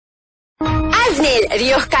Isnil,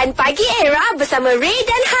 riuhkan pagi era bersama Ray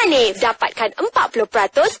dan Hanif. Dapatkan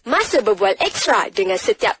 40% masa berbual ekstra dengan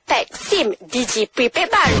setiap pack SIM Digi Prepaid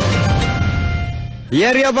baru.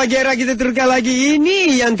 Ya, Ria Pagi Era kita teruskan lagi.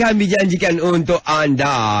 Ini yang kami janjikan untuk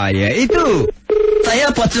anda, iaitu Saya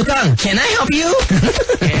Puan Tukang. Can I help you?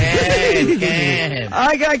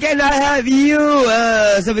 Can I help you?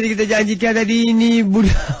 Seperti kita janjikan tadi, ini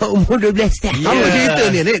budak umur 12 tahun. Apa cerita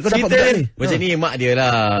ni, Rik? Kau dapat budak ni? Macam ni mak dia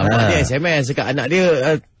lah. Mak dia SMS dekat anak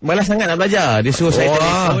dia, malas sangat nak belajar. Dia suruh saya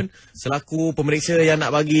telefon selaku pemeriksa yang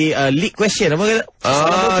nak bagi leak question. Apa kata?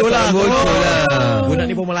 Bocor lah. Budak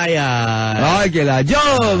ni pun melayan. Okeylah,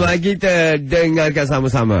 jom kita dengarkan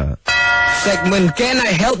sama-sama. Segmen Can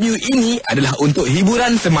I Help You ini adalah untuk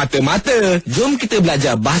hiburan semata-mata. Jom kita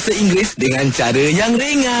belajar bahasa Inggeris dengan cara yang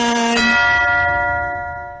ringan.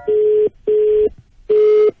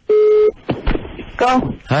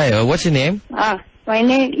 Go. Hi, what's your name? My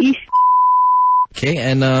name is Okay,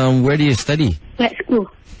 and where do you study? at school.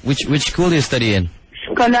 Which school do you study in?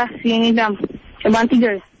 Sekolah Singidam. Cabang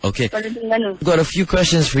 3. Okay. Sekolah Terengganu. I've got a few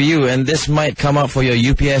questions for you, and this might come up for your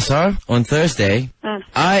UPSR on Thursday.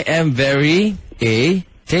 I am very A.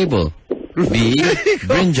 Table, B.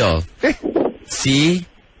 Brinjal, C.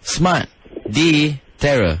 Smart, D.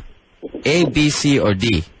 Terror. A, B, C, or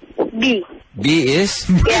D? B. B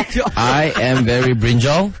is Yes. I am very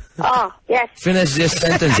brinjal. Yes. Finish this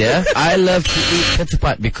sentence, yeah? I love to eat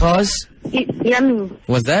ketupat because... It's yummy.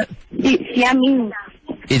 What's that? It's yummy.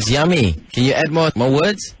 It's yummy. Can you add more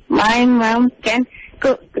words? My mom can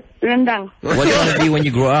cook rendang. What do you want to be when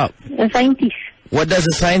you grow up? A scientist. What does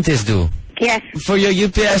a scientist do? Yes. For your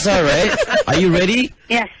UPSR, right? Are you ready?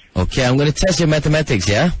 Yes. Okay, I'm going to test your mathematics,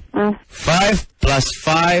 yeah? 5 plus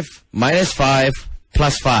 5 minus 5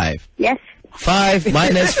 plus 5. Yes. 5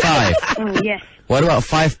 minus 5. Yes. What about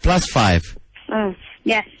 5 plus 5?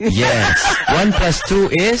 Yes. Yes. 1 plus 2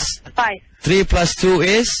 is? 5. 3 plus 2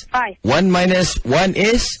 is? 5. 1 minus 1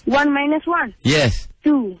 is? 1 minus 1. Yes.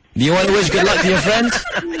 2. Do you want to wish good luck to your friends?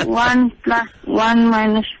 1 plus 1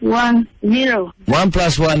 minus 1, 0. 1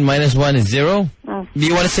 plus 1 minus 1 is 0. Do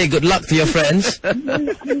you want to say good luck to your friends?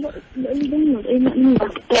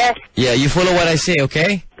 Yes. Yeah, you follow what I say,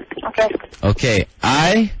 okay? Okay. Okay.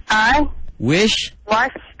 I wish What?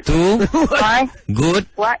 to I good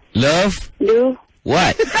what love do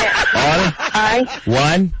what? All I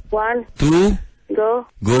want want to go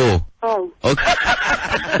go. home? Okay.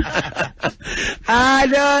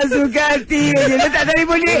 Ada suka hati je. Letak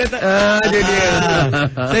telefon ni. Dia dia.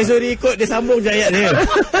 Saya suruh dia ikut, dia sambung je ayat dia.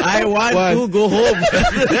 I want to go home.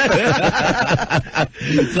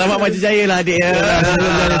 Selamat maju jaya lah adik ya.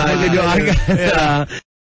 Kita doakan.